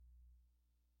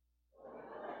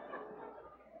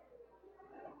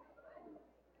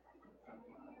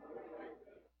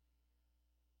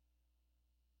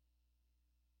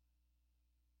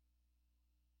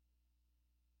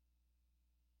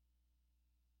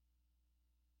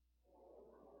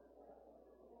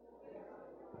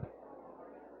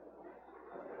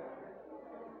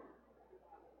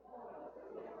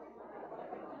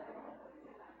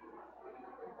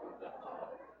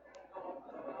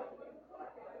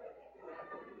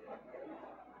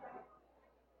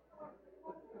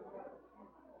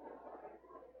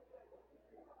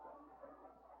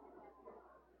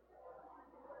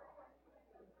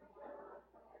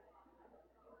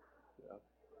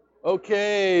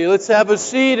Okay, let's have a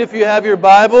seat if you have your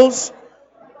Bibles.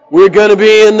 We're going to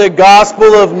be in the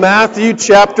Gospel of Matthew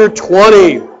chapter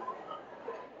 20. Good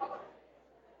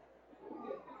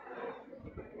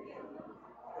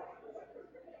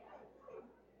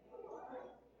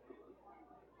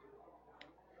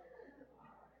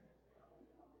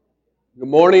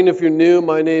morning if you're new.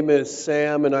 My name is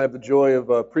Sam and I have the joy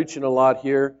of preaching a lot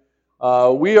here.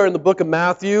 We are in the book of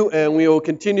Matthew and we will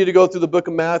continue to go through the book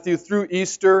of Matthew through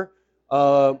Easter.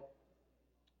 And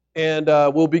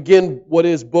we'll begin what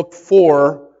is book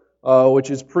 4,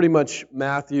 which is pretty much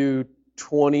Matthew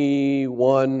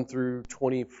 21 through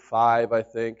 25, I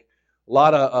think. A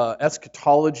lot of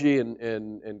eschatology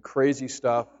and crazy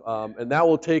stuff. And that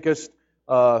will take us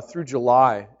through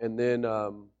July, and then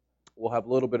we'll have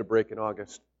a little bit of break in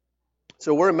August.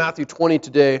 So we're in Matthew 20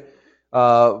 today,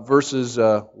 verses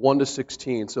 1 to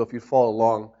 16. So if you follow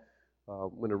along, I'm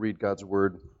going to read God's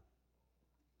Word.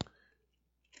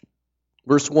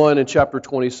 Verse 1 in chapter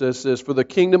 20 says this, "For the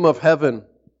kingdom of heaven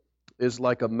is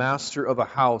like a master of a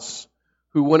house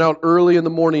who went out early in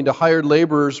the morning to hire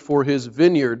laborers for his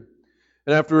vineyard.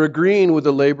 And after agreeing with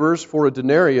the laborers for a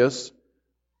denarius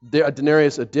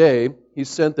a day, he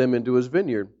sent them into his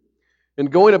vineyard.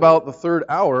 And going about the third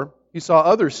hour, he saw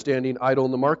others standing idle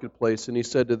in the marketplace, and he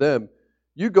said to them,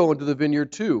 'You go into the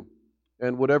vineyard too,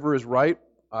 and whatever is right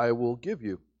I will give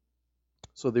you.'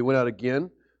 So they went out again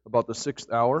about the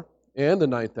 6th hour. And the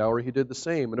 9th hour he did the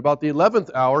same. And about the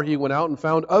 11th hour he went out and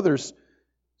found others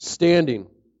standing.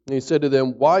 And he said to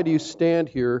them, 'Why do you stand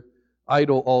here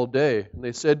idle all day?' And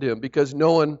they said to him, 'Because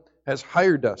no one has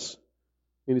hired us.'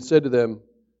 And he said to them,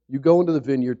 'You go into the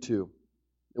vineyard too.'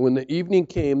 And when the evening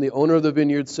came, the owner of the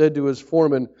vineyard said to his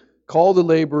foreman, 'Call the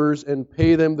laborers and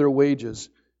pay them their wages,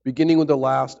 beginning with the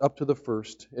last up to the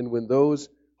first.' And when those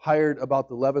hired about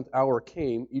the 11th hour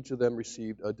came, each of them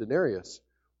received a denarius.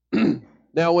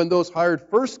 Now when those hired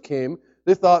first came,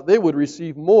 they thought they would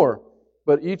receive more,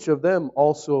 but each of them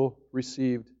also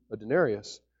received a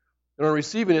denarius. And on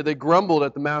receiving it, they grumbled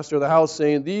at the master of the house,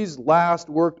 saying, 'These last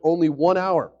worked only 1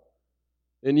 hour,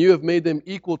 and you have made them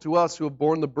equal to us who have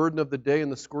borne the burden of the day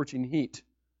and the scorching heat.'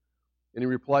 And he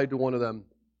replied to one of them,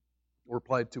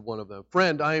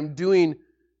 'Friend, I am doing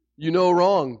you no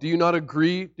wrong. Did you not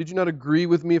agree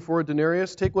with me for a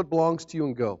denarius? Take what belongs to you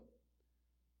and go.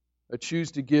 I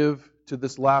choose to give to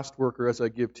this last worker as I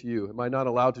give to you. Am I not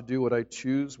allowed to do what I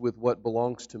choose with what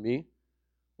belongs to me?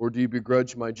 Or do you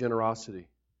begrudge my generosity?'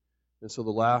 And so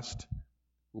the last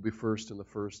will be first and the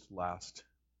first last."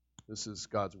 This is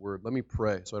God's Word. Let me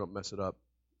pray so I don't mess it up.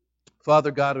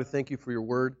 Father God, I thank you for your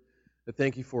Word. I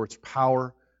thank you for its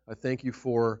power. I thank you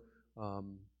for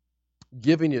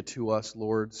giving it to us,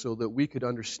 Lord, so that we could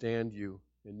understand you.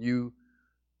 And you,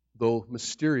 though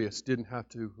mysterious, didn't have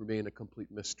to remain a complete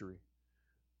mystery.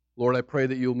 Lord, I pray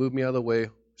that you'll move me out of the way.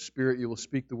 Spirit, you will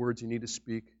speak the words you need to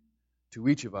speak to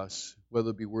each of us, whether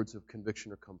it be words of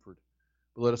conviction or comfort.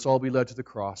 But let us all be led to the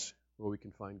cross where we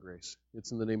can find grace.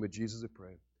 It's in the name of Jesus I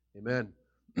pray. Amen.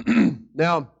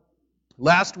 Now,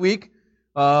 last week,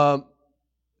 I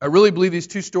really believe these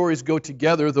two stories go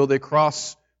together, though they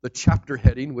cross the chapter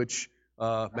heading, which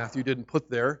Matthew didn't put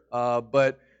there.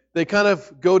 But they kind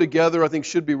of go together, I think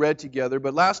should be read together.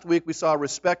 But last week we saw a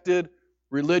respected,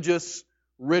 religious,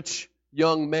 rich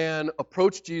young man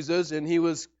approach Jesus, and he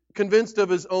was convinced of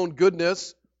his own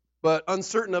goodness, but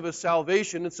uncertain of his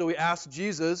salvation. And so he asked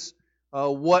Jesus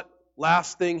what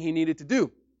last thing he needed to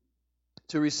do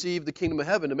to receive the kingdom of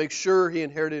heaven, to make sure he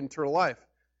inherited eternal life,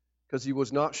 because he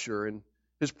was not sure. And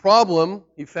his problem,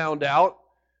 he found out,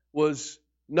 was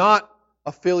not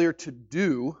a failure to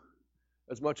do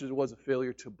as much as it was a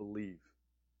failure to believe,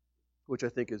 which I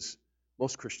think is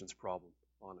most Christians' problem,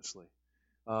 honestly.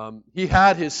 He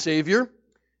had his Savior,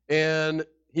 and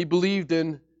he believed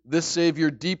in this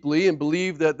Savior deeply, and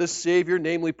believed that this Savior,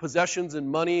 namely possessions and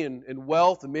money and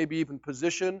wealth and maybe even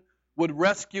position, would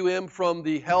rescue him from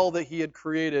the hell that he had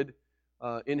created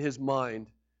in his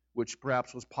mind, which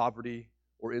perhaps was poverty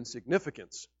or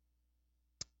insignificance.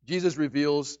 Jesus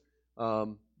reveals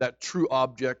that true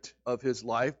object of his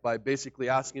life by basically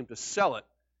asking him to sell it,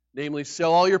 namely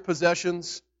sell all your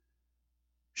possessions,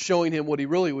 showing him what he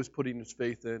really was putting his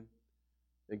faith in,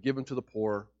 and give him to the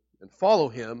poor, and follow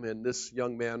him. And this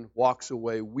young man walks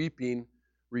away weeping,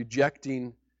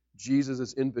 rejecting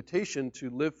Jesus' invitation to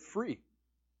live free,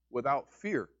 without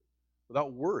fear,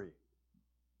 without worry,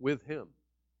 with him.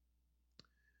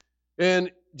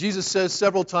 And Jesus says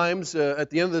several times at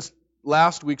the end of this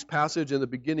last week's passage and the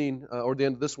beginning, or the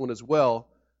end of this one as well,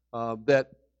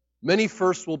 that many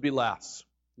firsts will be lasts.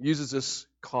 He uses this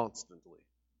constantly.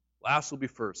 Last will be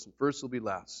first, and first will be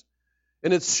last.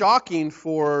 And it's shocking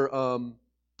for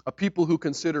a people who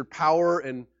considered power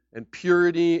and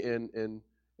purity and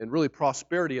really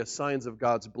prosperity as signs of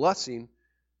God's blessing.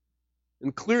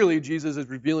 And clearly, Jesus is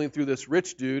revealing through this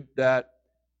rich dude that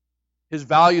his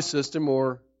value system,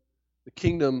 or the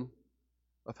kingdom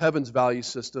of heaven's value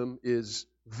system, is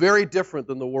very different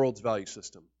than the world's value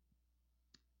system.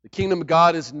 The kingdom of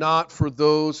God is not for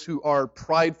those who are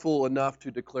prideful enough to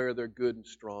declare they're good and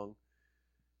strong,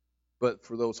 but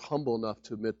for those humble enough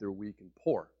to admit they're weak and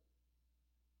poor.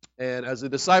 And as the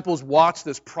disciples watch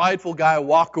this prideful guy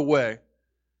walk away,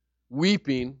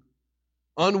 weeping,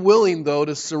 unwilling, though,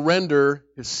 to surrender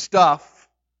his stuff,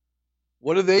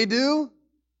 what do?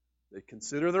 They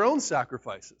consider their own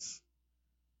sacrifices.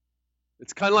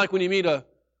 It's kind of like when you meet a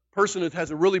person that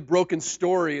has a really broken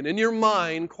story, and in your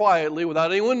mind, quietly,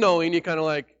 without anyone knowing, you're kind of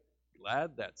like,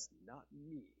 glad that's not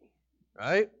me,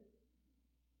 right?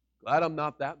 Glad I'm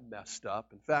not that messed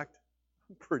up. In fact,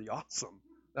 I'm pretty awesome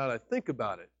now that I think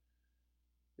about it.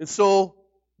 And so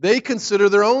they consider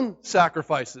their own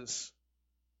sacrifices.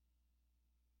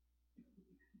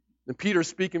 And Peter,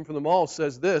 speaking for them all,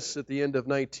 says this at the end of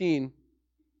 19.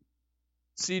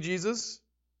 See Jesus?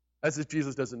 As if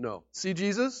Jesus doesn't know. See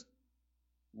Jesus?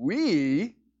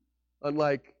 We,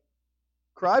 unlike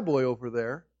Cryboy over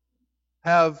there,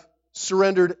 have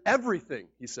surrendered everything,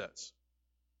 he says.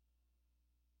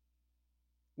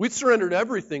 We've surrendered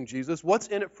everything, Jesus. What's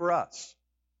in it for us?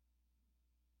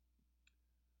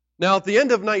 Now, at the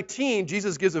end of 19,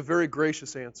 Jesus gives a very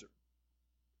gracious answer.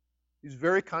 He's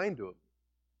very kind to him.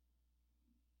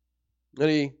 And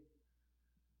he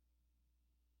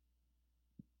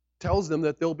tells them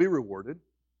that they'll be rewarded.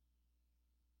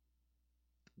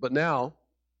 But now,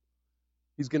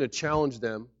 he's going to challenge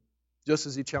them just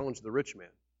as he challenged the rich man.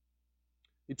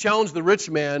 He challenged the rich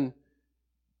man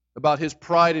about his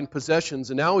pride in possessions,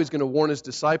 and now he's going to warn his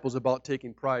disciples about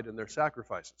taking pride in their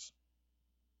sacrifices,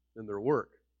 in their work.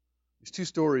 These two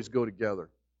stories go together.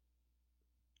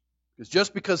 Because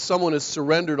just because someone has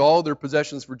surrendered all their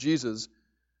possessions for Jesus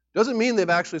doesn't mean they've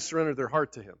actually surrendered their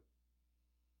heart to him.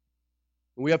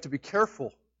 And we have to be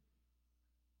careful.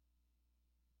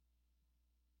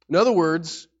 In other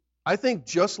words, I think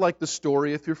just like the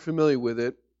story, if you're familiar with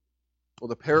it, or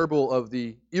the parable of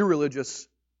the irreligious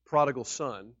prodigal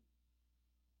son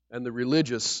and the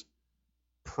religious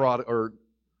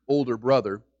older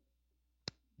brother,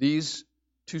 these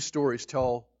two stories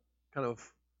tell kind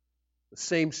of the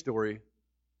same story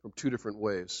from two different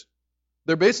ways.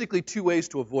 They're basically two ways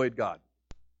to avoid God.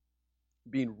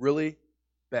 Being really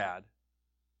bad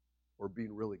or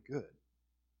being really good.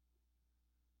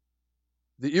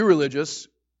 The irreligious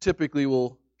typically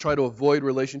will try to avoid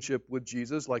relationship with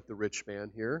Jesus, like the rich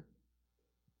man here,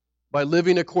 by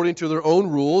living according to their own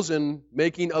rules and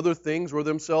making other things or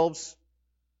themselves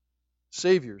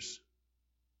saviors.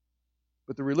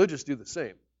 But the religious do the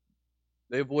same.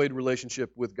 They avoid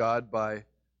relationship with God by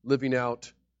living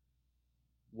out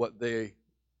what they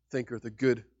think are the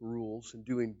good rules and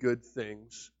doing good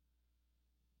things,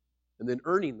 and then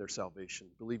earning their salvation,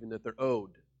 believing that they're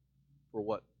owed for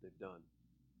what they've done.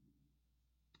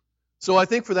 So I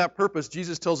think for that purpose,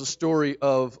 Jesus tells a story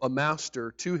of a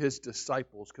master to his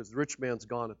disciples, because the rich man's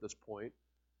gone at this point.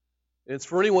 And it's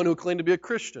for anyone who claimed to be a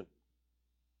Christian.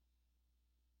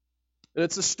 And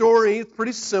it's a story, it's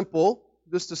pretty simple,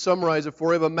 just to summarize it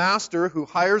for you, of a master who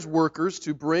hires workers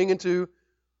to bring into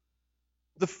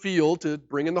the field to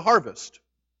bring in the harvest.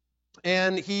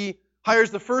 And he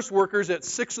hires the first workers at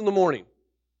 6 in the morning.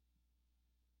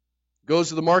 Goes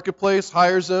to the marketplace,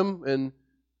 hires them, and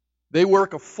they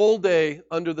work a full day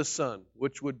under the sun,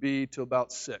 which would be till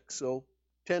about 6, so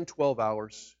 10, 12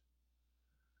 hours.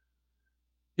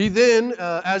 He then,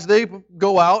 as they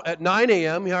go out at 9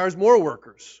 a.m., he hires more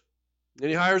workers. And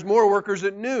he hires more workers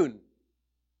at noon.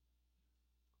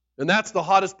 And that's the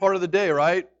hottest part of the day,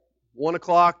 right? 1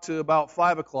 o'clock to about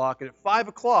 5 o'clock. And at 5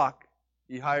 o'clock,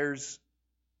 he hires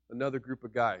another group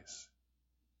of guys.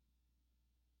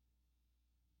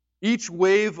 Each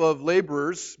wave of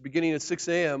laborers, beginning at 6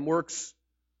 a.m., works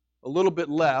a little bit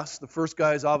less. The first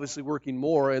guy is obviously working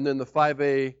more, and then the 5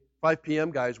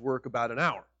 p.m. guys work about an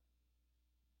hour.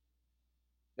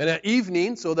 And at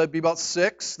evening, so that'd be about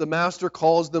 6, the master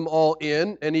calls them all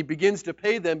in, and he begins to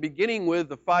pay them, beginning with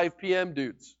the 5 p.m.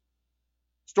 dudes.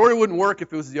 Story wouldn't work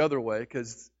if it was the other way,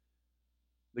 because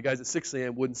the guys at 6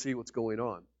 a.m. wouldn't see what's going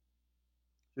on.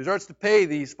 He starts to pay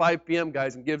these 5 p.m.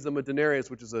 guys and gives them a denarius,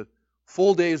 which is a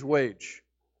full day's wage.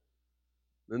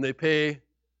 Then they pay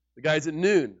the guys at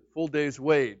noon, full day's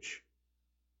wage.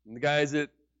 And the guys at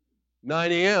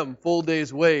 9 a.m., full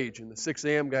day's wage. And the 6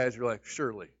 a.m. guys are like,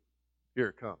 surely, here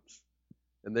it comes.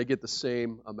 And they get the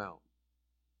same amount.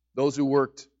 Those who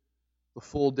worked the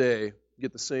full day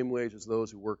get the same wage as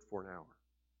those who worked for an hour.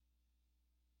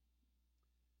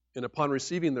 And upon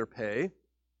receiving their pay,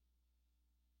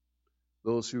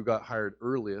 those who got hired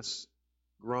earliest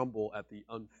grumble at the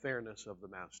unfairness of the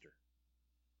master.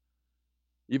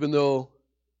 Even though,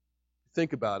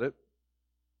 think about it,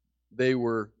 they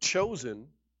were chosen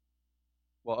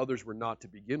while others were not to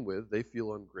begin with, they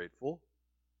feel ungrateful.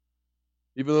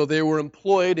 Even though they were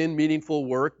employed in meaningful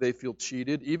work, they feel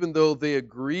cheated. Even though they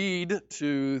agreed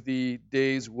to the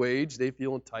day's wage, they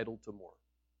feel entitled to more.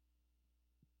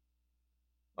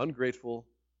 Ungrateful,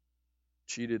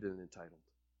 cheated, and entitled.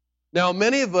 Now,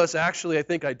 many of us actually, I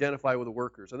think, identify with the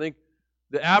workers. I think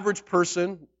the average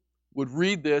person would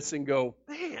read this and go,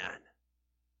 man,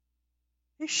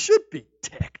 he should be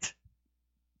ticked.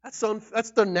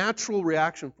 That's the natural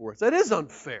reaction for us. That is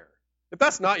unfair. If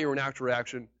that's not your natural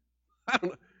reaction, I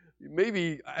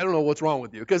don't know what's wrong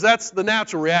with you, because that's the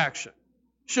natural reaction.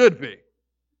 Should be.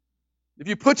 If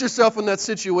you put yourself in that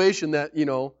situation that,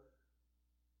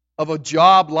 of a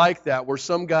job like that where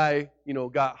some guy,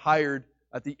 got hired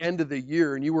at the end of the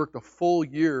year and you worked a full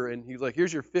year and he's like,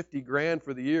 here's your $50,000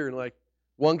 for the year, and like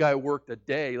one guy worked a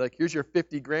day, like here's your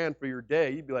 $50,000 for your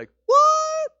day, you'd be like,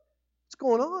 what? What's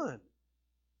going on?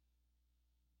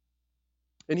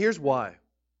 And here's why.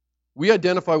 We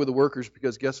identify with the workers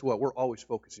because guess what? We're always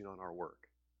focusing on our work.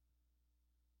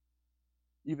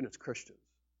 Even as Christians.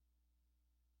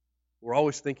 We're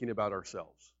always thinking about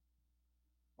ourselves.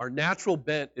 Our natural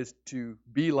bent is to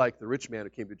be like the rich man who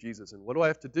came to Jesus. And what do I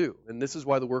have to do? And this is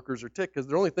why the workers are ticked, because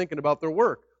they're only thinking about their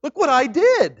work. Look what I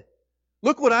did.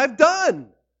 Look what I've done.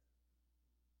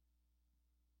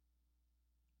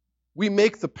 We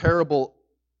make the parable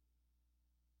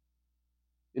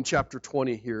in chapter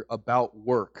 20 here about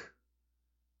work.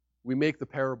 We make the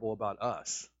parable about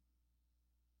us.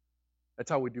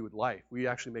 That's how we do with life. We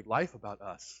actually make life about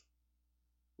us,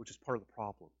 which is part of the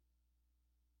problem.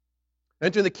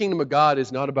 Entering the kingdom of God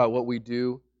is not about what we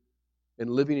do, and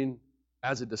living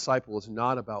as a disciple is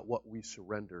not about what we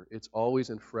surrender. It's always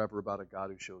and forever about a God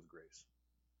who shows grace.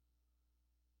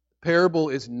 The parable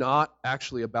is not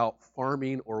actually about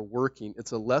farming or working.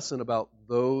 It's a lesson about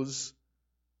those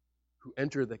who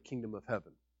enter the kingdom of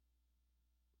heaven.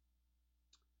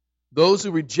 Those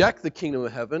who reject the kingdom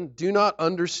of heaven do not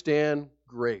understand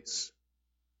grace,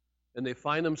 and they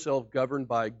find themselves governed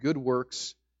by good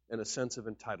works and a sense of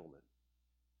entitlement,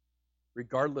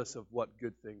 regardless of what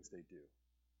good things they do.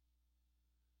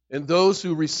 And those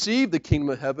who receive the kingdom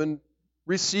of heaven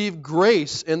receive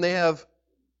grace, and they have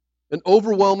an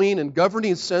overwhelming and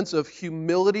governing sense of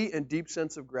humility and deep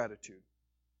sense of gratitude.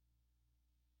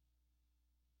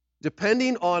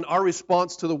 Depending on our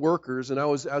response to the workers, and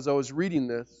as I was reading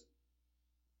this,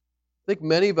 I think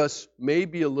many of us may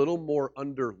be a little more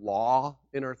under law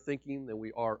in our thinking than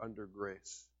we are under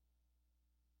grace.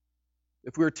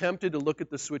 If we were tempted to look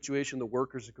at the situation, the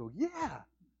workers would go, yeah,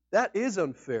 that is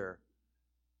unfair.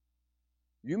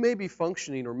 You may be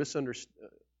functioning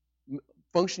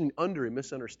under a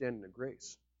misunderstanding of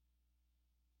grace.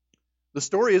 The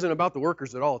story isn't about the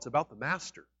workers at all. It's about the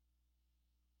master.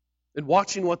 And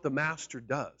watching what the master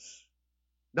does,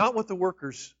 not what the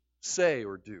workers say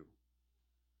or do.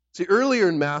 See, earlier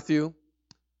in Matthew,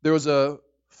 there was a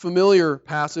familiar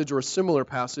passage or a similar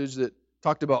passage that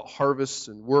talked about harvests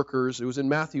and workers. It was in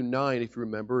Matthew 9, if you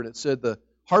remember, and it said the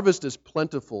harvest is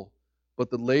plentiful, but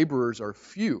the laborers are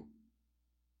few.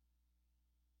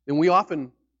 And we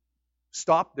often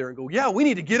stop there and go, yeah, we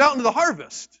need to get out into the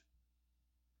harvest.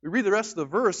 We read the rest of the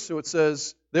verse, so it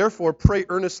says, therefore pray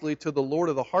earnestly to the Lord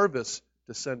of the harvest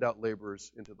to send out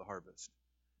laborers into the harvest.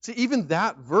 See, even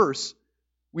that verse,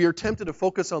 we are tempted to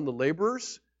focus on the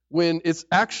laborers when it's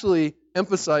actually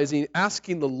emphasizing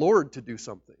asking the Lord to do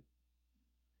something,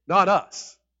 not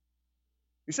us.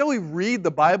 You see how we read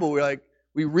the Bible,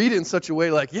 we read it in such a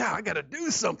way like, yeah, I got to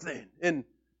do something. And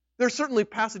there are certainly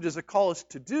passages that call us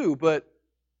to do, but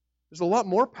there's a lot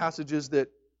more passages that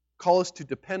call us to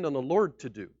depend on the Lord to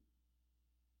do.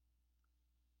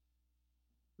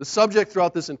 The subject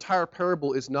throughout this entire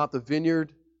parable is not the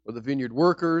vineyard or the vineyard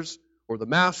workers or the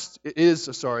master. It is,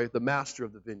 the master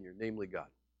of the vineyard, namely God.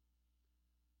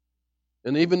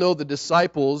 And even though the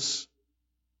disciples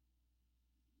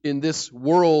in this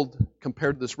world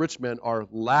compared to this rich man are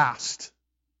last,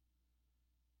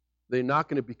 they're not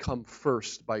going to become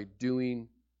first by doing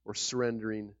or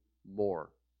surrendering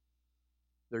more.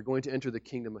 They're going to enter the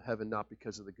kingdom of heaven not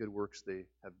because of the good works they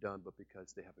have done, but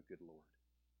because they have a good Lord.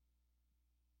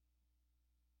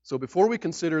 So before we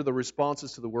consider the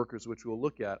responses to the workers, which we'll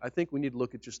look at, I think we need to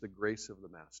look at just the grace of the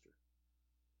master.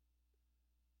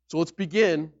 So let's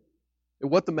begin in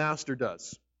what the master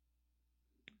does.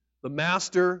 The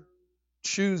master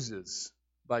chooses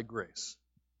by grace.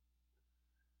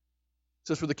 It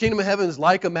says, for the kingdom of heaven is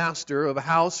like a master of a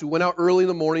house who went out early in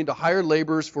the morning to hire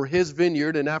laborers for his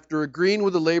vineyard, and after agreeing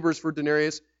with the laborers for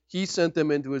denarius, he sent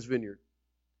them into his vineyard.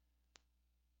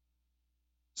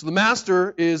 So the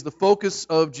master is the focus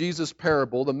of Jesus'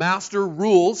 parable. The master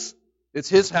rules. It's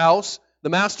his house. The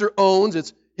master owns.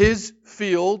 It's his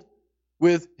field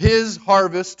with his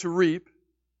harvest to reap.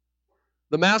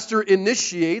 The master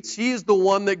initiates. He is the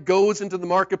one that goes into the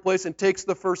marketplace and takes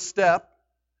the first step.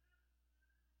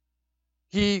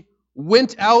 He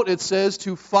went out, it says,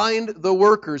 to find the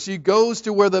workers. He goes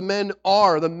to where the men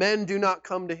are. The men do not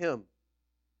come to him.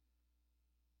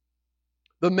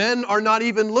 The men are not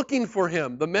even looking for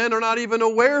him. The men are not even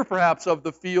aware, perhaps, of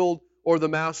the field or the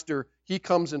master. He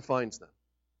comes and finds them.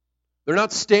 They're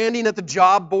not standing at the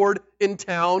job board in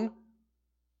town.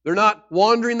 They're not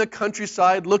wandering the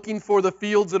countryside looking for the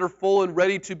fields that are full and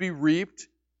ready to be reaped.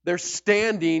 They're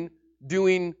standing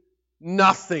doing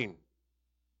nothing.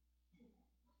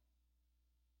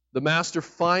 The master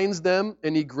finds them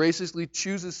and he graciously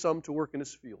chooses some to work in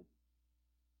his field.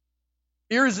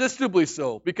 Irresistibly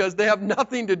so, because they have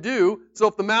nothing to do. So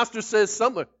if the master says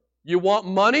something, you want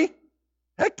money?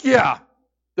 Heck yeah,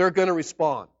 they're going to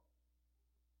respond.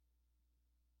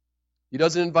 He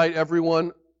doesn't invite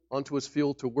everyone onto his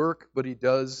field to work, but he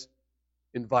does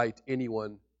invite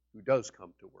anyone who does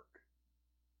come to work.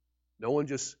 No one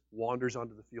just wanders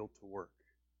onto the field to work.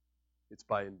 It's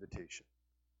by invitation.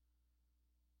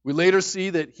 We later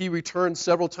see that he returns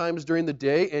several times during the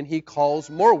day and he calls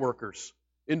more workers,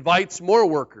 invites more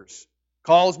workers,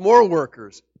 calls more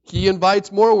workers. He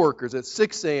invites more workers at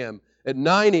 6 a.m., at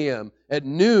 9 a.m., at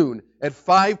noon, at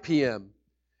 5 p.m.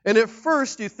 And at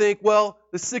first you think, well,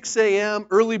 the 6 a.m.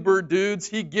 early bird dudes,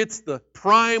 he gets the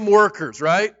prime workers,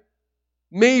 right?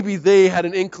 Maybe they had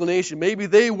an inclination. Maybe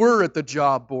they were at the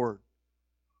job board.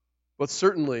 But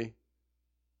certainly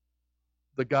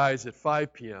the guys at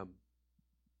 5 p.m.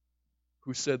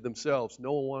 who said themselves,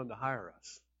 no one wanted to hire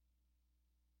us.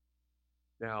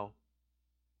 Now,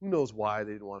 who knows why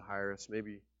they didn't want to hire us?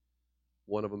 Maybe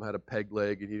one of them had a peg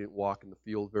leg and he didn't walk in the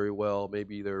field very well.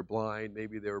 Maybe they were blind.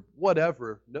 Maybe they were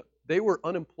whatever. No, they were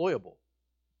unemployable.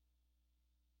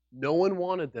 No one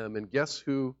wanted them, and guess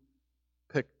who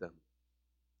picked them?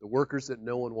 The workers that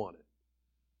no one wanted.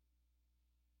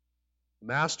 The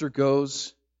master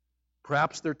goes,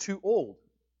 perhaps they're too old.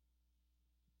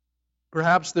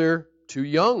 Perhaps they're too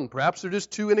young. Perhaps they're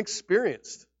just too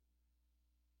inexperienced.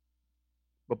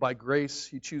 But by grace,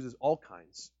 he chooses all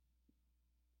kinds,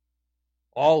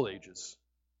 all ages,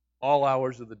 all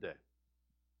hours of the day.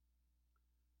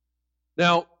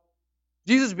 Now,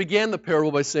 Jesus began the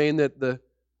parable by saying that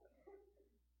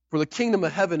for the kingdom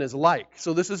of heaven is like.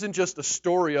 So this isn't just a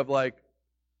story of like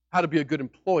how to be a good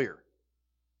employer,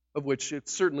 of which it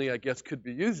certainly, I guess, could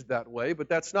be used that way, but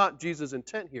that's not Jesus'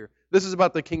 intent here. This is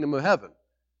about the kingdom of heaven.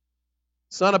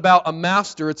 It's not about a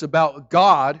master, it's about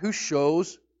God who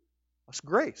shows us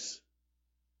grace.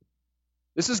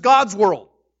 This is God's world.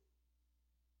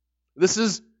 This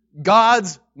is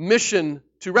God's mission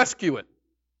to rescue it.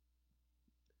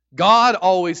 God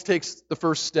always takes the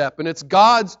first step, and it's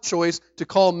God's choice to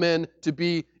call men to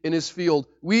be in his field.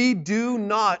 We do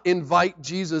not invite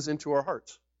Jesus into our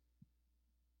hearts.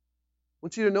 I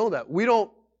want you to know that. We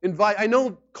don't invite. I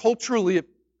know culturally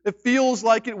it feels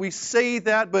like it. We say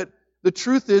that, but the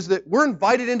truth is that we're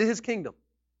invited into his kingdom.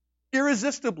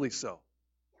 Irresistibly so.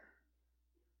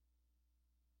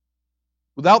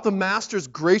 Without the master's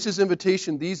gracious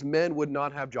invitation, these men would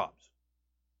not have jobs.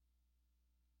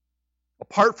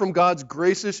 Apart from God's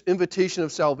gracious invitation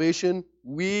of salvation,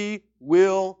 we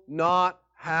will not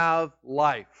have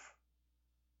life.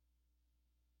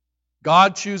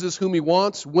 God chooses whom he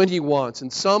wants, when he wants.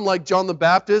 And some, like John the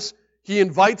Baptist, he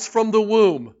invites from the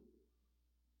womb.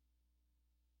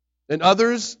 And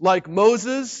others, like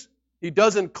Moses, he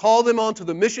doesn't call them onto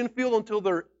the mission field until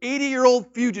they're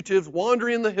 80-year-old fugitives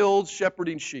wandering in the hills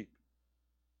shepherding sheep.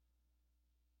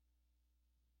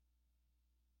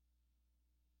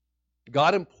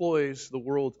 God employs the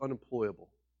world's unemployable.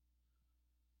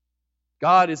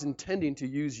 God is intending to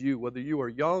use you, whether you are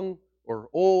young or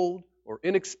old or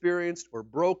inexperienced or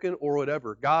broken or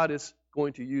whatever. God is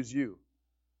going to use you.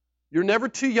 You're never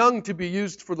too young to be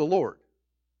used for the Lord.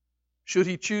 Should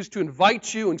he choose to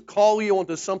invite you and call you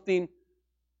onto something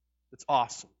that's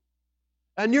awesome.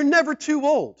 And you're never too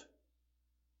old.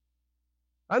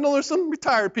 I know there's some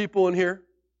retired people in here.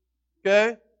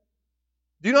 Okay?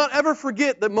 Do not ever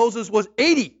forget that Moses was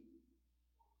 80.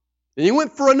 And he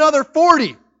went for another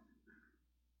 40.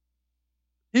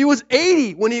 He was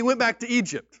 80 when he went back to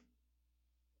Egypt.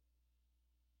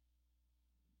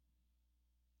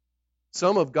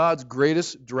 Some of God's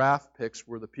greatest draft picks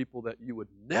were the people that you would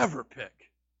never pick.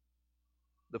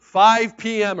 The 5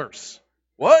 p.m.ers.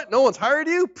 What? No one's hired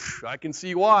you? Pff, I can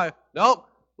see why. Nope.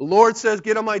 The Lord says,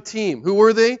 get on my team. Who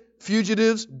were they?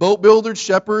 Fugitives, boat builders,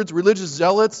 shepherds, religious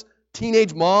zealots,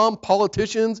 teenage mom,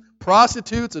 politicians,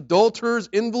 prostitutes, adulterers,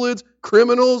 invalids,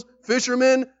 criminals,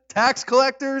 fishermen, tax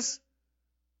collectors.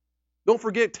 Don't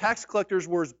forget, tax collectors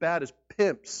were as bad as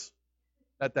pimps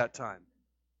at that time.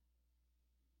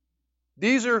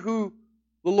 These are who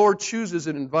the Lord chooses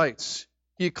and invites.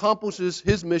 He accomplishes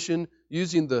His mission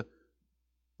using the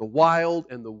wild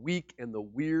and the weak and the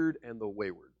weird and the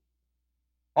wayward.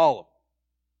 All of them.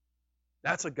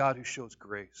 That's a God who shows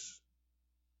grace.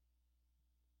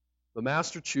 The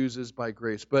Master chooses by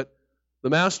grace. But the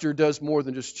Master does more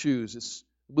than just choose.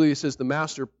 I believe he says the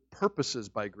Master purposes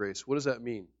by grace. What does that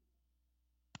mean?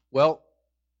 Well,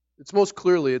 it's most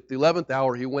clearly at the 11th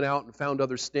hour he went out and found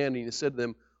others standing. He said to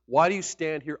them, why do you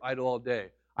stand here idle all day?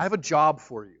 I have a job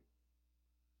for you.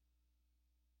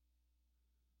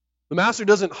 The Master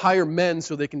doesn't hire men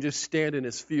so they can just stand in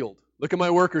his field. Look at my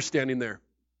workers standing there.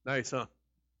 Nice, huh?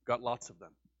 Got lots of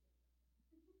them.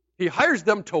 He hires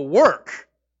them to work.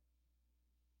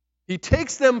 He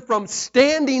takes them from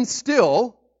standing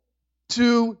still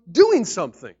to doing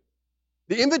something.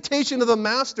 The invitation of the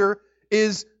Master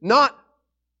is not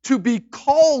to be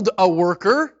called a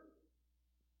worker.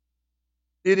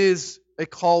 It is a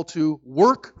call to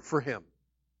work for Him.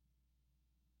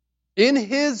 In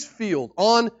His field,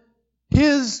 on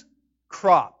His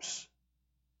crops.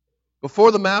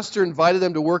 Before the Master invited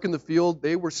them to work in the field,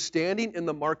 they were standing in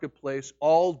the marketplace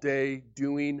all day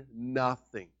doing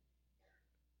nothing.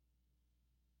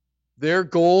 Their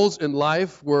goals in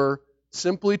life were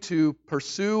simply to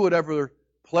pursue whatever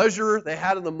pleasure they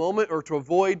had in the moment or to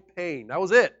avoid pain. That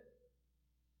was it.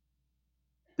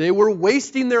 They were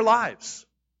wasting their lives.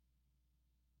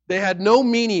 They had no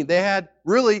meaning. They had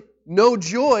really no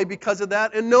joy because of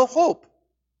that and no hope.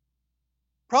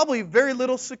 Probably very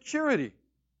little security.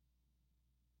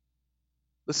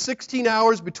 The 16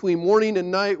 hours between morning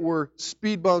and night were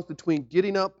speed bumps between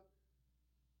getting up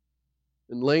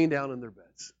and laying down in their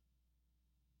beds.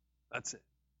 That's it.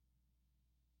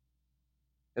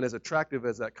 And as attractive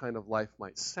as that kind of life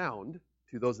might sound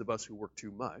to those of us who work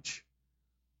too much,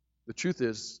 the truth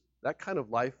is that kind of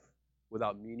life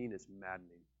without meaning is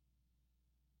maddening.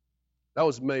 That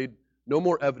was made no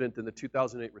more evident than the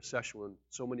 2008 recession when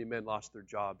so many men lost their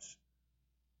jobs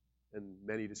and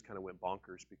many just kind of went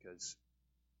bonkers because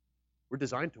we're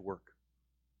designed to work.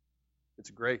 It's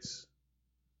grace.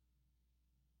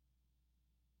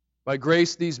 By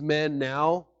grace, these men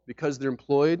now, because they're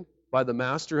employed by the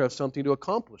Master, have something to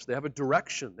accomplish. They have a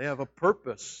direction. They have a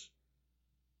purpose.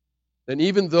 And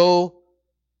even though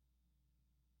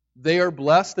they are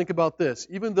blessed, think about this,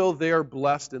 even though they are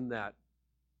blessed in that,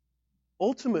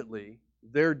 ultimately,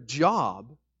 their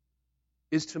job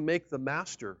is to make the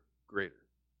Master greater.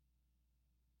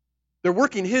 They're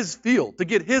working His field to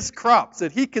get His crops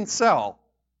that He can sell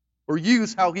or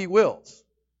use how He wills.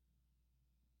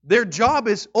 Their job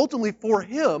is ultimately for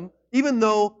Him, even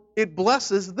though it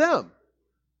blesses them.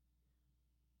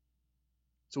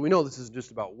 So we know this isn't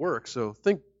just about work, so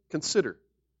consider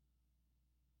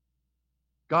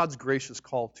God's gracious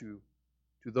call to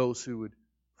those who would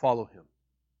follow Him.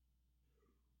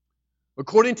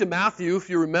 According to Matthew, if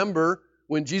you remember,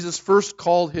 when Jesus first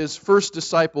called His first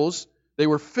disciples, they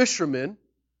were fishermen.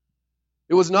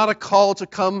 It was not a call to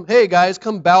come, hey guys,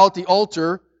 come bow at the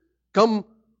altar, come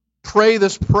pray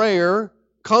this prayer,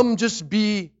 come just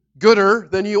be gooder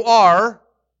than you are.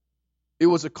 It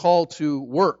was a call to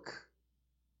work.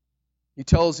 He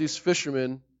tells these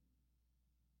fishermen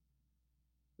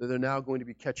that they're now going to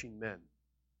be catching men.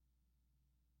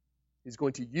 He's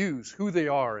going to use who they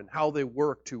are and how they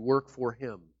work to work for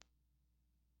Him.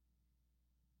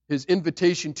 His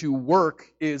invitation to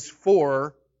work is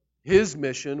for His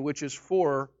mission, which is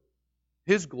for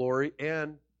His glory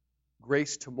and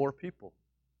grace to more people.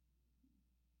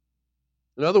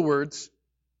 In other words,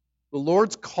 the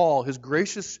Lord's call, His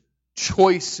gracious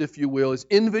choice, if you will, His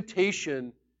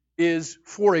invitation is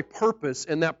for a purpose,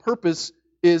 and that purpose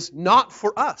is not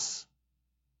for us.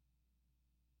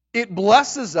 It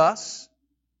blesses us,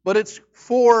 but it's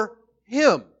for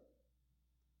Him.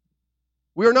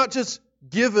 We are not just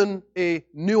given a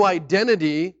new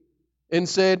identity and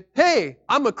said, hey,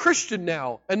 I'm a Christian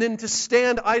now, and then to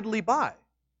stand idly by.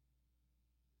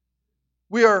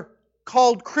 We are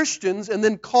called Christians and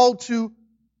then called to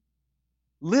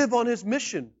live on His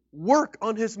mission, work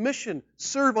on His mission,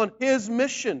 serve on His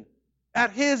mission,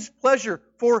 at His pleasure,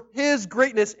 for His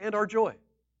greatness and our joy.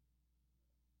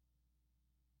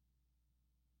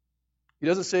 He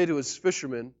doesn't say to his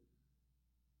fishermen,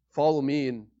 follow me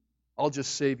and I'll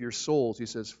just save your souls. He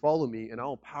says, follow me and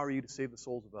I'll empower you to save the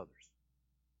souls of others.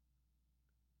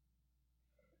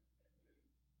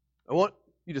 I want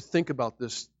you to think about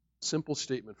this simple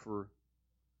statement for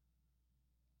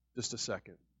just a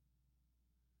second.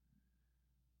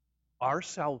 Our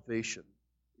salvation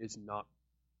is not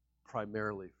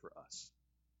primarily for us.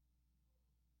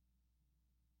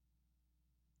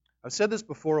 I've said this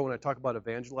before when I talk about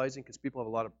evangelizing, because people have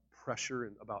a lot of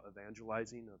pressure about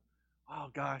evangelizing. Oh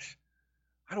gosh,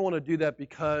 I don't want to do that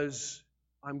because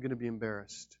I'm going to be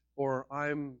embarrassed or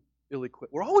I'm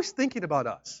ill-equipped. We're always thinking about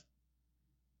us.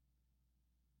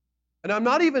 And I'm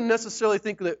not even necessarily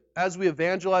thinking that as we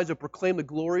evangelize or proclaim the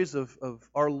glories of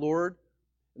our Lord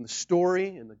and the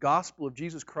story and the gospel of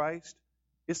Jesus Christ,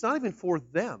 it's not even for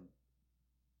them.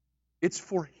 It's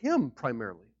for Him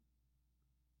primarily.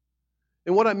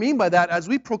 And what I mean by that, as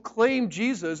we proclaim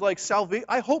Jesus like salvation,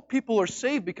 I hope people are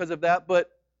saved because of that,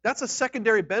 but that's a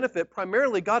secondary benefit.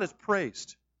 Primarily, God is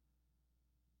praised.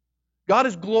 God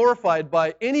is glorified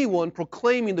by anyone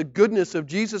proclaiming the goodness of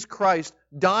Jesus Christ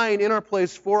dying in our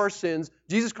place for our sins,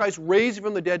 Jesus Christ raising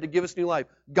from the dead to give us new life.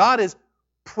 God is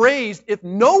praised if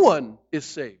no one is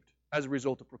saved as a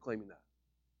result of proclaiming that.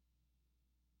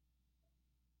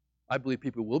 I believe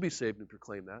people will be saved and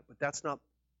proclaim that, but that's not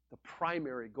the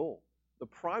primary goal. The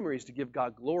primary is to give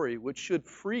God glory, which should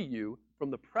free you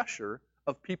from the pressure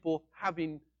of people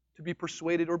having to be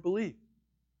persuaded or believe.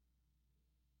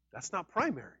 That's not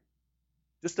primary.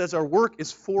 Just as our work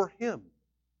is for Him.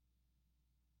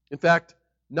 In fact,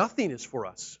 nothing is for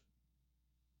us.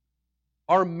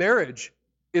 Our marriage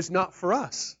is not for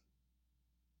us.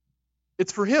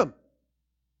 It's for Him.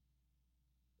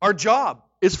 Our job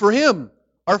is for Him.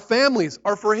 Our families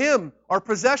are for Him. Our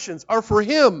possessions are for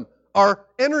Him. Our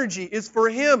energy is for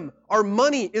Him. Our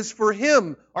money is for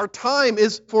Him. Our time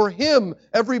is for Him.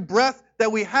 Every breath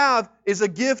that we have is a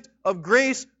gift of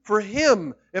grace for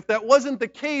Him. If that wasn't the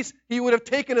case, He would have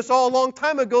taken us all a long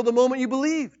time ago the moment you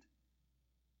believed.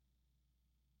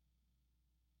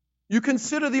 You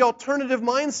consider the alternative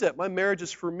mindset. My marriage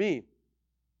is for me.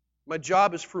 My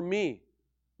job is for me.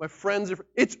 My friends are for...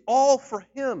 It's all for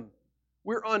Him.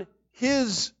 We're on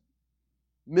His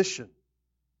mission.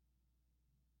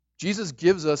 Jesus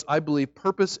gives us, I believe,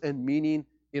 purpose and meaning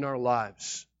in our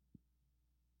lives.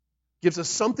 Gives us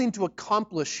something to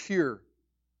accomplish here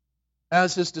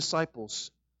as His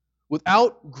disciples.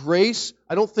 Without grace,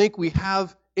 I don't think we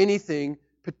have anything,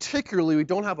 particularly we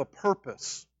don't have a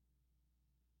purpose.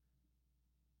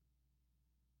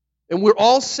 And we're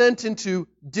all sent into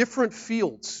different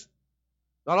fields.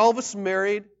 Not all of us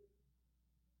married.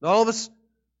 Not all of us,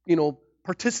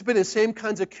 participate in the same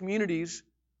kinds of communities.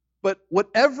 But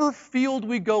whatever field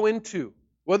we go into,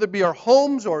 whether it be our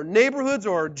homes or our neighborhoods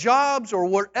or our jobs or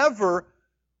whatever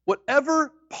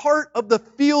part of the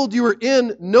field you are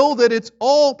in, know that it's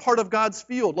all part of God's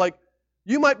field. Like,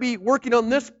 you might be working on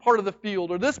this part of the field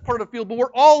or this part of the field, but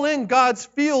we're all in God's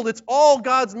field. It's all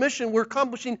God's mission. We're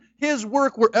accomplishing His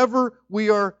work wherever we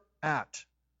are at.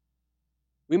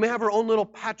 We may have our own little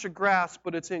patch of grass,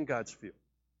 but it's in God's field.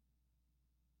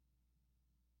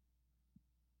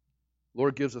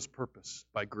 Lord gives us purpose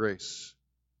by grace.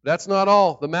 That's not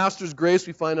all. The Master's grace,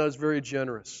 we find out, is very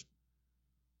generous.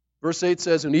 Verse 8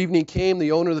 says, when evening came,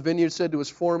 the owner of the vineyard said to his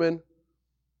foreman,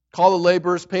 call the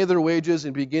laborers, pay their wages,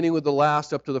 and beginning with the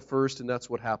last up to the first, and that's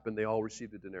what happened. They all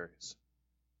received a denarius.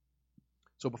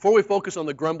 So before we focus on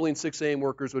the grumbling 6 a.m.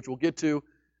 workers, which we'll get to,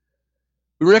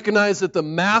 we recognize that the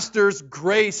Master's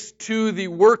grace to the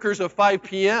workers of 5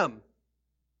 p.m.,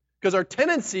 because our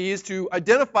tendency is to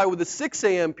identify with the 6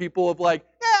 a.m. people of like,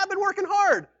 yeah, I've been working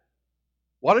hard.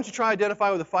 Why don't you try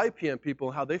identifying with the 5 p.m. people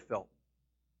and how they felt?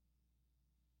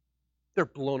 They're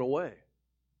blown away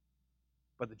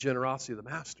by the generosity of the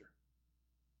Master.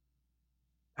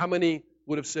 How many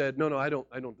would have said, no, I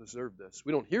don't deserve this?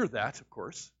 We don't hear that, of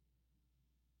course.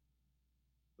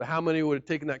 But how many would have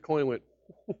taken that coin and went,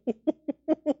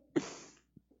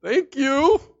 thank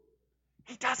you.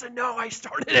 He doesn't know I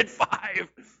started at 5.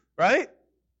 Right?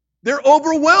 They're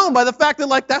overwhelmed by the fact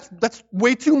that that's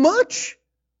way too much.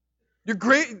 You're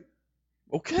great.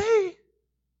 Okay.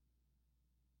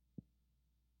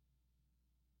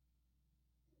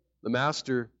 The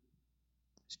Master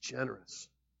is generous.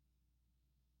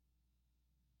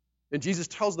 And Jesus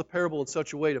tells the parable in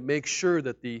such a way to make sure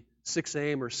that the 6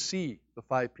 a.m.ers see the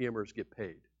 5 p.m.ers get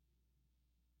paid.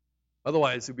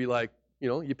 Otherwise, it would be like,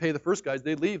 you pay the first guys,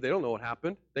 they leave. They don't know what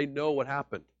happened. They know what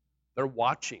happened. They're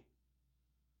watching.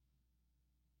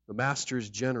 The Master is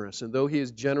generous, and though He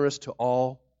is generous to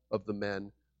all of the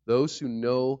men, those who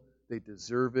know they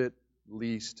deserve it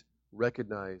least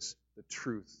recognize the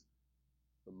truth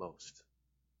the most.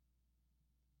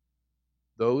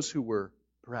 Those who were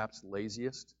perhaps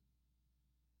laziest,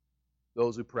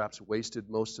 those who perhaps wasted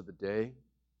most of the day,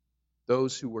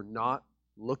 those who were not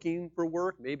looking for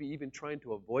work, maybe even trying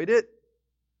to avoid it,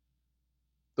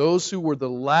 those who were the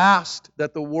last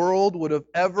that the world would have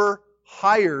ever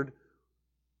hired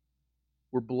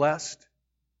were blessed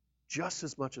just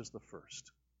as much as the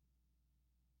first.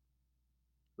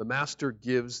 The master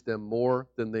gives them more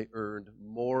than they earned,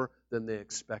 more than they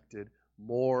expected,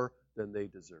 more than they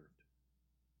deserved.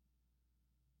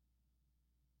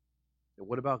 And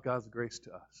what about God's grace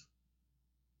to us?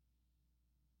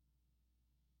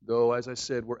 Though, as I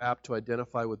said, we're apt to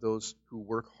identify with those who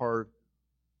work hard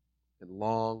and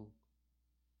long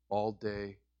all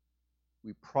day,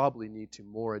 we probably need to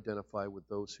more identify with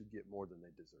those who get more than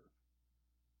they deserve.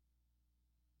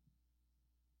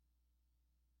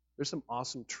 There's some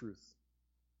awesome truth.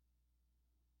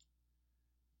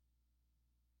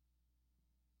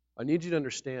 I need you to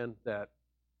understand that,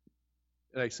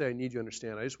 and I say I need you to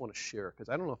understand, I just want to share, because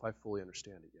I don't know if I fully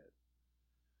understand it yet.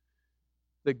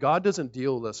 That God doesn't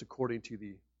deal with us according to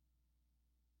the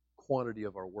quantity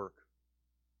of our work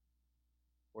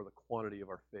or the quantity of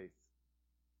our faith.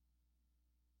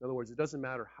 In other words, it doesn't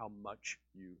matter how much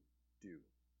you do.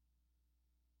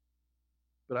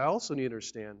 But I also need to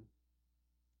understand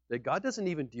that God doesn't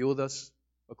even deal with us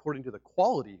according to the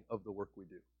quality of the work we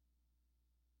do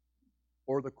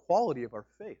or the quality of our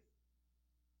faith.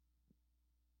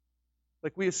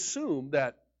 Like, we assume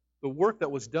that the work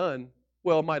that was done,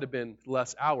 well, it might have been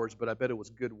less hours, but I bet it was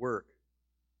good work.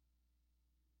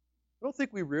 I don't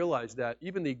think we realize that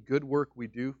even the good work we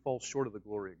do falls short of the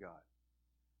glory of God.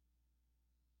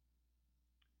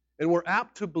 And we're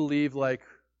apt to believe, like,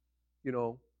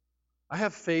 I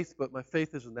have faith, but my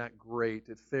faith isn't that great.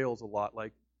 It fails a lot.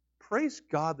 Like, praise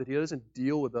God that He doesn't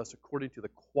deal with us according to the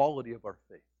quality of our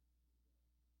faith.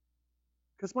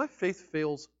 Because my faith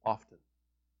fails often.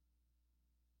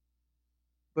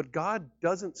 But God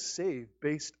doesn't save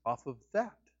based off of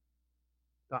that.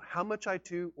 Not how much I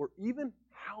do, or even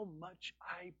how much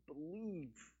I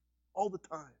believe all the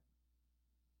time.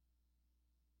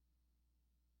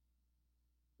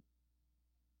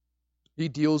 He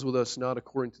deals with us not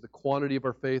according to the quantity of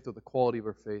our faith or the quality of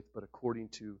our faith, but according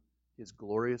to His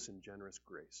glorious and generous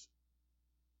grace.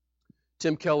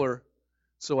 Tim Keller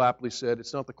so aptly said,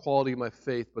 it's not the quality of my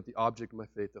faith, but the object of my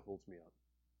faith that holds me up.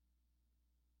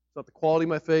 It's not the quality of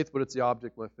my faith, but it's the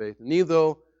object of my faith. And even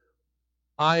though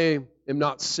I am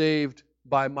not saved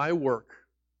by my work,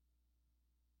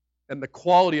 and the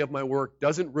quality of my work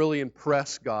doesn't really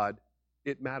impress God,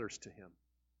 it matters to Him.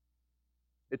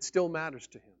 It still matters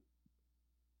to Him.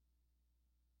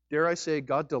 Dare I say,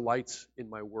 God delights in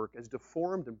my work, as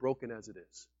deformed and broken as it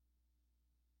is.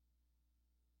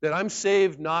 That I'm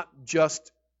saved not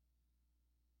just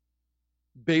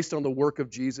based on the work of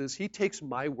Jesus. He takes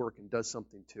my work and does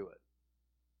something to it.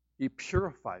 He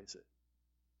purifies it.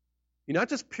 He not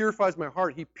just purifies my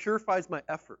heart, He purifies my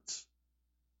efforts.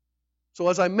 So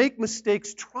as I make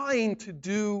mistakes trying to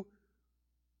do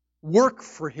work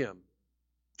for Him,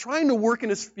 trying to work in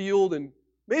His field, and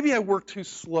maybe I work too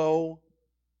slow,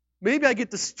 maybe I get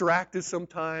distracted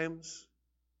sometimes,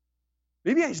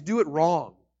 maybe I just do it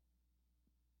wrong,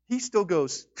 He still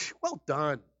goes, well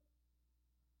done.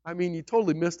 I mean, you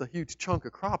totally missed a huge chunk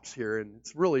of crops here, and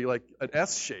it's really like an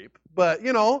S shape, but,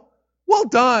 well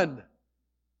done.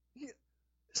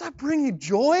 Does that bring you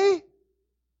joy?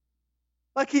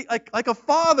 Like a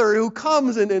father who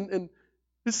comes and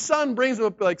his son brings him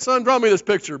up, like, son, draw me this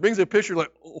picture. Brings a picture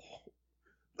like, oh,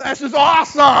 this is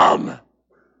awesome.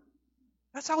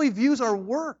 That's how He views our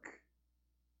work.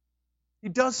 He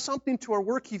does something to our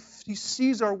work. He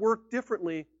sees our work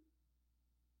differently.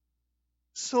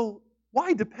 So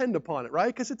why depend upon it, right?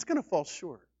 Because it's going to fall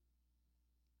short.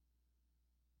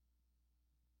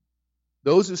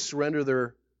 Those who surrender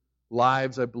their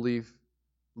lives, I believe,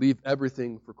 leave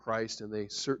everything for Christ, and they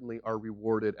certainly are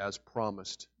rewarded as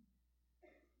promised.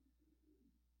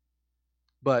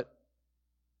 But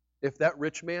if that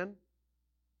rich man,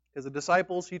 because the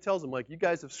disciples, He tells them, like, you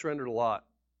guys have surrendered a lot.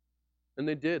 And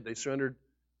they did. They surrendered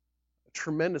a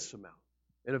tremendous amount.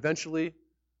 And eventually,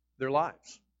 their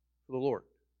lives for the Lord.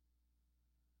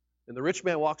 And the rich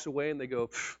man walks away and they go,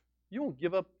 you won't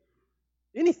give up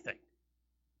anything.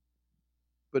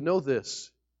 But know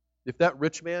this, if that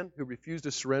rich man who refused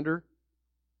to surrender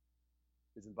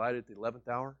is invited at the 11th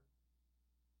hour,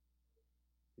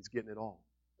 he's getting it all.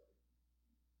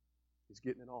 He's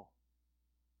getting it all.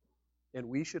 And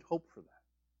we should hope for that.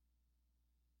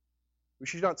 We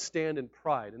should not stand in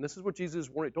pride. And this is what Jesus is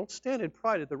warning. Don't stand in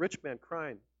pride at the rich man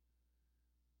crying.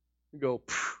 and go,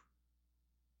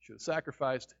 should have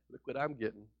sacrificed. Look what I'm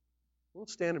getting. We don't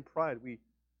stand in pride. We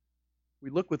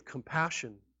look with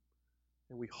compassion,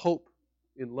 and we hope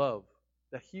in love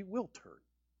that He will turn,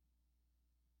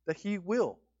 that He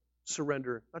will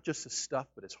surrender not just his stuff,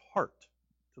 but his heart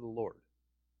to the Lord.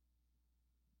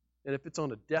 And if it's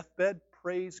on a deathbed,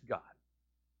 praise God.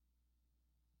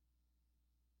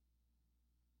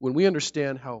 When we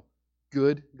understand how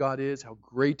good God is, how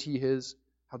great He is,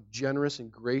 how generous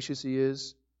and gracious He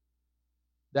is,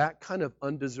 that kind of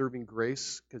undeserving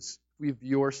grace, because we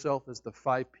view ourselves as the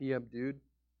 5 p.m. dude,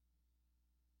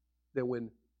 that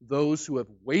when those who have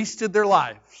wasted their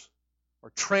lives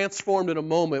are transformed in a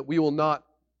moment, we will not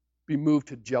be moved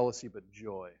to jealousy, but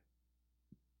joy.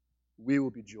 We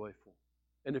will be joyful.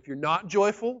 And if you're not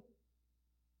joyful,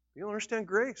 you don't understand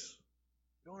grace.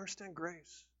 You don't understand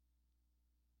grace.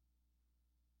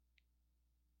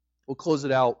 We'll close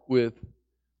it out with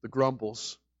the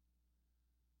grumbles,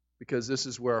 because this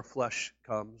is where our flesh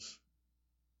comes.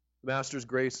 The Master's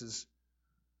grace is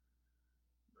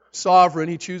sovereign.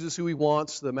 He chooses who He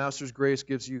wants. The Master's grace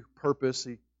gives you purpose.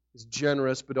 He is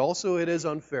generous, but also it is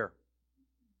unfair.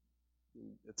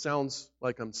 It sounds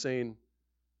like I'm saying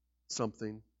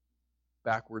something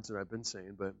backwards than I've been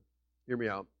saying, but hear me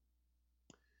out.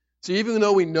 See, even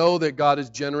though we know that God is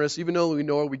generous, even though we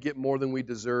know we get more than we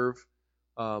deserve,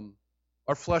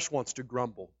 our flesh wants to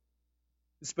grumble,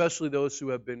 especially those who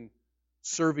have been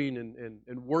serving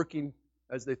and working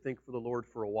as they think for the Lord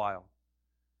for a while.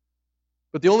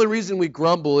 But the only reason we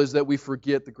grumble is that we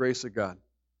forget the grace of God.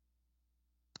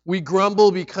 We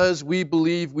grumble because we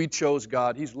believe we chose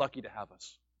God. He's lucky to have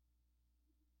us.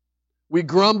 We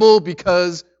grumble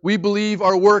because we believe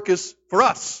our work is for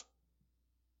us.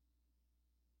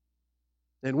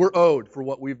 And we're owed for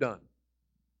what we've done.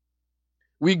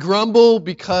 We grumble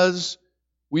because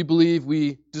we believe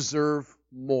we deserve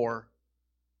more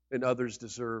and others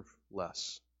deserve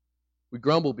less. We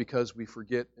grumble because we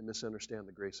forget and misunderstand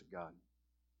the grace of God.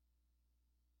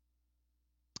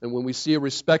 And when we see a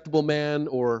respectable man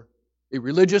or a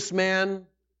religious man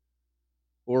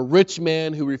or a rich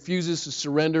man who refuses to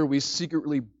surrender, we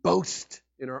secretly boast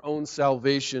in our own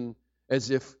salvation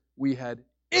as if we had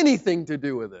anything to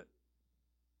do with it.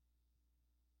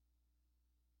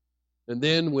 And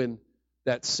then when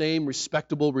that same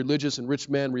respectable, religious, and rich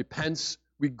man repents,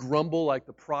 we grumble like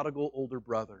the prodigal older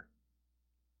brother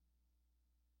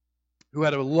who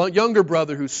had a younger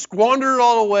brother who squandered it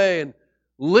all away and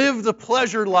lived a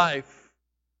pleasure life.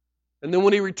 And then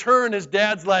when he returned, his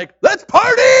dad's like, "Let's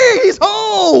party! He's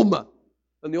home!"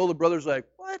 And the older brother's like,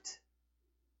 "What?"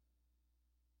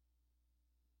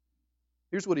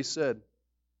 Here's what he said.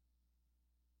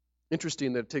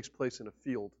 Interesting that it takes place in a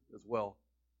field as well.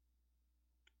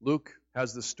 Luke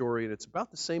has this story, and it's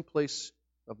about the same place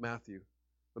of Matthew,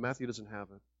 but Matthew doesn't have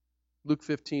it. Luke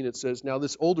 15, it says, "Now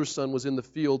this older son was in the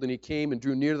field, and he came and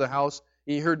drew near to the house,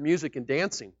 and he heard music and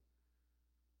dancing.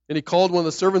 And he called one of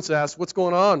the servants and asked, 'What's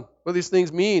going on? What do these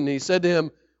things mean?' And he said to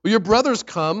him, 'Well, your brother's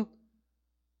come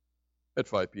at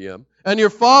 5 p.m., and your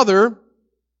father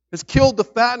has killed the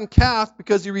fattened calf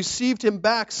because he received him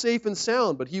back safe and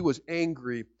sound.' But he was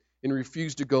angry and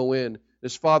refused to go in.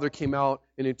 His father came out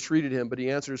and entreated him, but he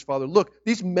answered his father, 'Look,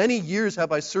 these many years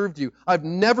have I served you. I've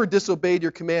never disobeyed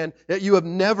your command, yet you have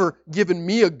never given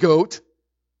me a goat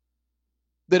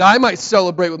that I might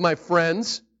celebrate with my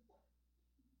friends.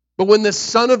 But when this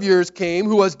son of yours came,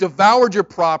 who has devoured your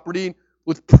property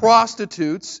with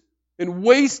prostitutes and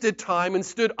wasted time and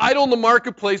stood idle in the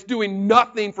marketplace doing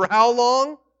nothing for how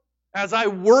long? As I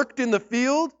worked in the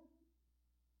field?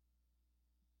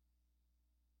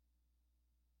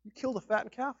 You killed a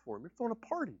fattened calf for him. You're throwing a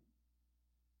party.'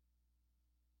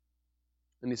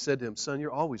 And he said to him, 'Son,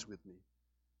 you're always with me,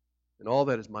 and all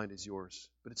that is mine is yours.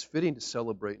 But it's fitting to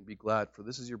celebrate and be glad, for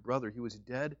this is your brother. He was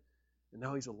dead, and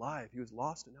now he's alive. He was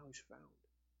lost, and now he's found.'"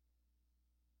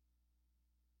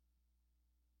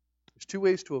 There's two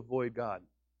ways to avoid God: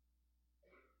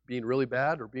 being really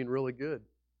bad or being really good.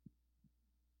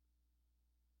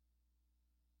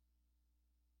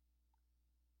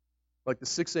 Like the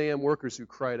 6 a.m. workers who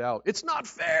cried out, "It's not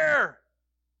fair!"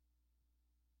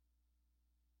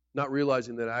 Not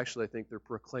realizing that actually I think they're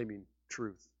proclaiming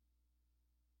truth.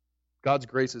 God's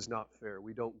grace is not fair.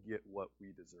 We don't get what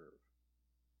we deserve.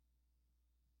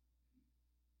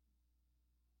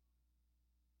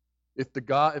 If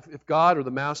God or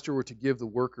the master were to give the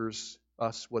workers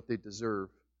us what they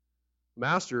deserve, the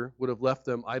master would have left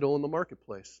them idle in the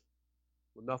marketplace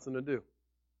with nothing to do.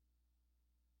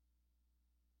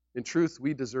 In truth,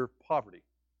 we deserve poverty.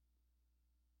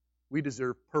 We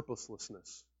deserve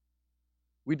purposelessness.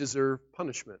 We deserve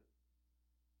punishment.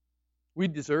 We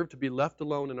deserve to be left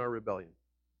alone in our rebellion.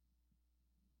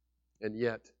 And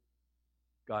yet,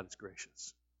 God is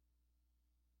gracious.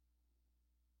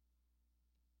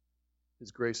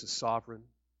 His grace is sovereign.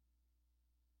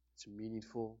 It's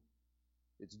meaningful.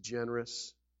 It's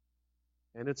generous.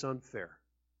 And it's unfair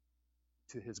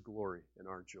to His glory and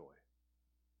our joy.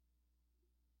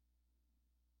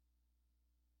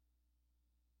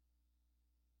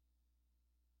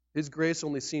 His grace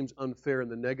only seems unfair in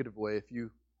the negative way if you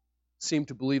seem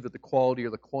to believe that the quality or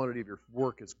the quantity of your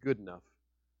work is good enough.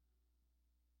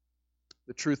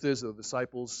 The truth is, the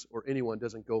disciples or anyone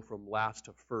doesn't go from last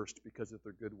to first because of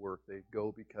their good work. They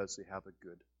go because they have a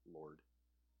good Lord.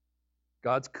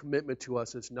 God's commitment to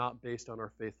us is not based on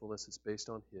our faithfulness, it's based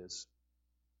on His.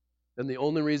 And the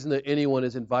only reason that anyone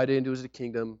is invited into His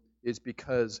kingdom is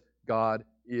because God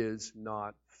is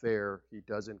not fair. He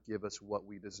doesn't give us what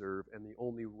we deserve. And the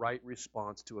only right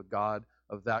response to a God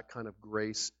of that kind of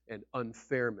grace and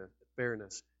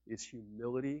unfairness is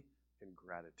humility and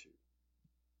gratitude.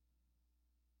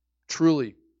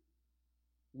 Truly,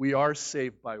 we are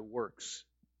saved by works,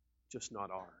 just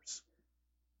not ours.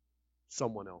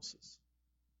 Someone else's.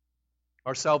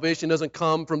 Our salvation doesn't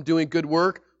come from doing good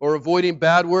work or avoiding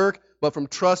bad work, but from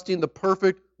trusting the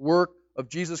perfect work of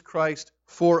Jesus Christ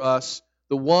for us,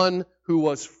 the one who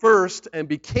was first and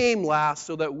became last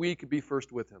so that we could be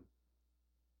first with Him.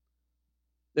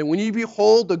 And when you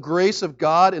behold the grace of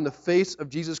God in the face of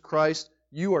Jesus Christ,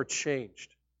 you are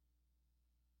changed.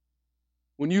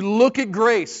 When you look at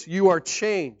grace, you are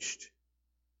changed.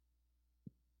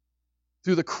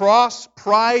 Through the cross,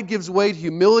 pride gives way to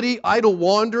humility, idle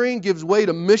wandering gives way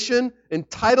to mission,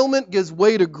 entitlement gives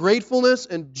way to gratefulness,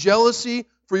 and jealousy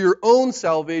for your own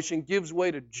salvation gives way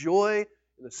to joy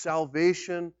in the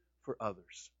salvation for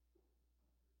others.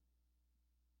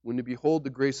 When you behold the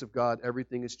grace of God,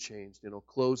 everything is changed. And I'll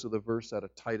close with a verse out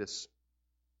of Titus.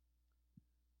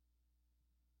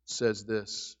 It says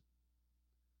this,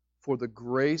 "For the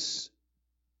grace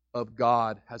of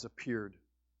God has appeared."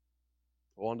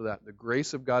 On to that. The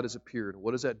grace of God has appeared.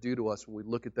 What does that do to us when we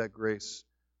look at that grace?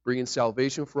 Bringing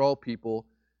salvation for all people,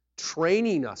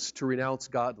 training us to renounce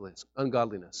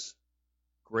ungodliness.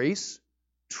 Grace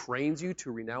trains you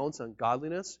to renounce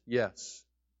ungodliness? Yes.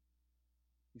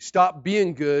 You stop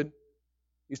being good,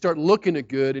 you start looking at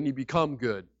good, and you become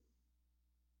good.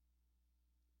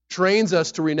 Trains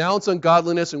us to renounce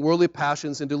ungodliness and worldly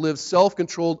passions and to live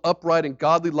self-controlled, upright, and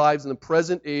godly lives in the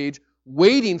present age,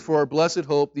 waiting for our blessed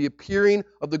hope, the appearing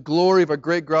of the glory of our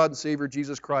great God and Savior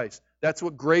Jesus Christ. That's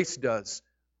what grace does,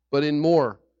 but in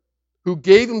more. Who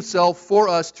gave Himself for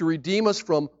us to redeem us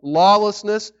from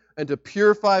lawlessness and to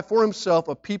purify for Himself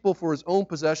a people for His own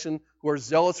possession who are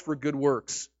zealous for good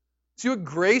works. See what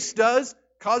grace does?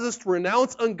 Causes us to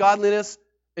renounce ungodliness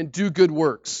and do good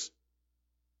works.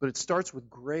 But it starts with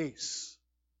grace.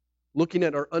 Looking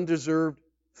at our undeserved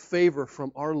favor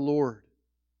from our Lord.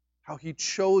 How He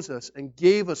chose us and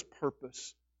gave us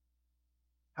purpose.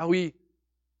 How He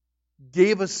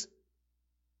gave us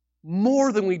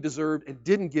more than we deserved and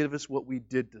didn't give us what we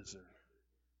did deserve.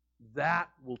 That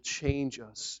will change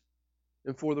us.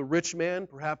 And for the rich man,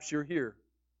 perhaps you're here.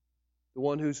 The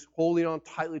one who's holding on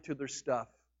tightly to their stuff.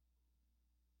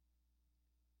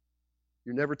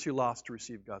 You're never too lost to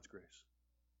receive God's grace.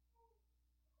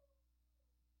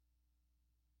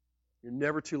 You're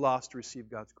never too lost to receive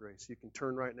God's grace. You can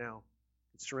turn right now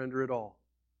and surrender it all,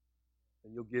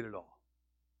 and you'll get it all.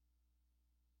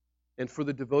 And for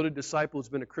the devoted disciple who's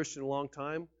been a Christian a long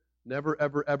time, never,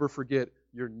 ever, ever forget,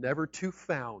 you're never too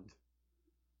found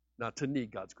not to need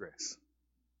God's grace.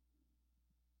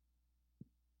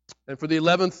 And for the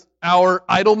 11th hour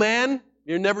idle man,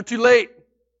 you're never too late.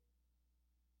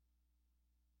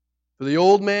 For the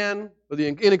old man, or the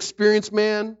inexperienced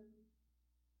man,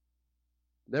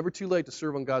 never too late to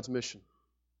serve on God's mission.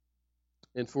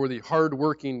 And for the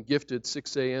hard-working, gifted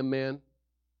 6 a.m. man,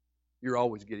 you're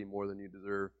always getting more than you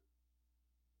deserve.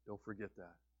 Don't forget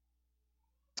that.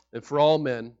 And for all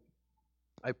men,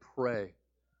 I pray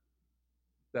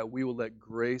that we will let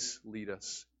grace lead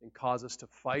us and cause us to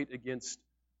fight against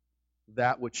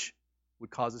that which would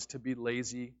cause us to be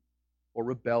lazy or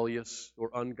rebellious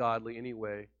or ungodly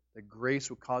anyway. That grace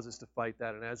will cause us to fight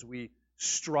that. And as we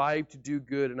strive to do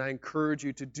good, and I encourage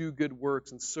you to do good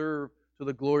works and serve to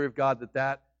the glory of God,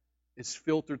 that is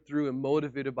filtered through and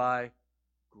motivated by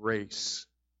grace.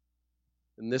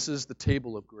 And this is the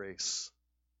table of grace.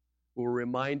 We're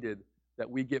reminded that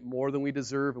we get more than we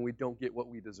deserve and we don't get what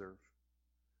we deserve.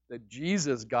 That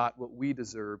Jesus got what we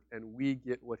deserved and we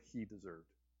get what He deserved.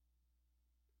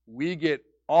 We get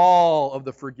all of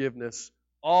the forgiveness,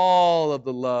 all of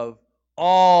the love,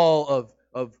 all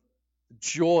of The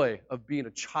joy of being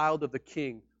a child of the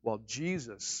King while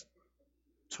Jesus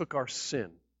took our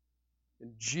sin.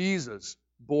 And Jesus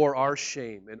bore our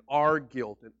shame and our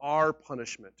guilt and our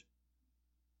punishment.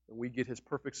 And we get His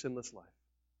perfect sinless life.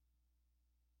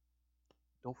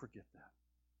 Don't forget that.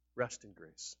 Rest in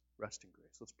grace. Rest in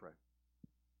grace. Let's pray.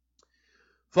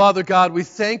 Father God, we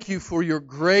thank You for Your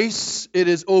grace. It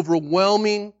is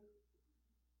overwhelming.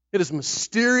 It is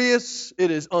mysterious.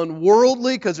 It is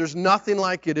unworldly because there's nothing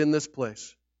like it in this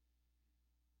place.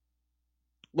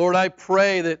 Lord, I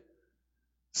pray that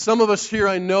some of us here,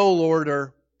 I know, Lord,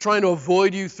 are trying to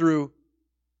avoid You through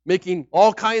making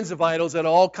all kinds of idols out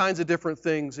of all kinds of different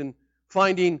things and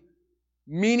finding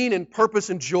meaning and purpose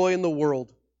and joy in the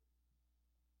world.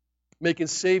 Making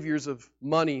saviors of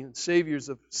money and saviors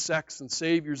of sex and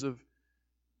saviors of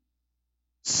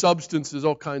substances,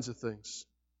 all kinds of things.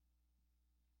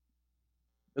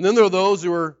 And then there are those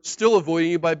who are still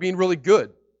avoiding You by being really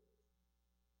good.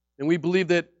 And we believe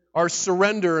that our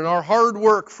surrender and our hard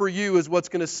work for You is what's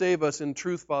going to save us. In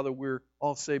truth, Father, we're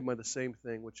all saved by the same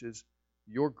thing, which is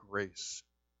Your grace.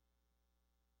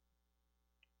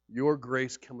 Your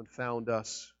grace come and found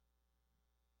us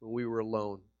when we were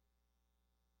alone.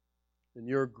 And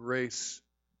Your grace,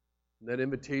 and that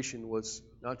invitation was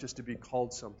not just to be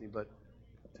called something, but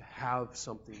to have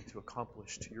something to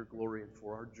accomplish to Your glory and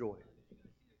for our joy.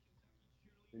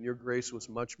 And Your grace was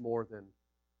much more than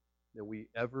we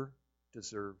ever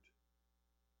deserved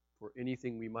for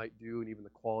anything we might do and even the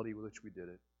quality with which we did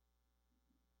it.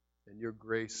 And Your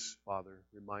grace, Father,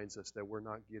 reminds us that we're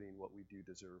not getting what we do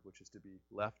deserve, which is to be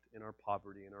left in our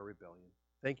poverty and our rebellion.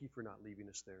 Thank You for not leaving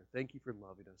us there. Thank You for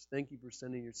loving us. Thank You for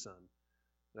sending Your Son.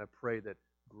 And I pray that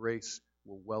grace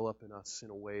will well up in us in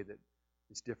a way that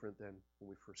is different than when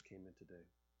we first came in today.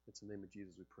 It's in the name of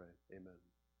Jesus we pray.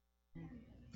 Amen.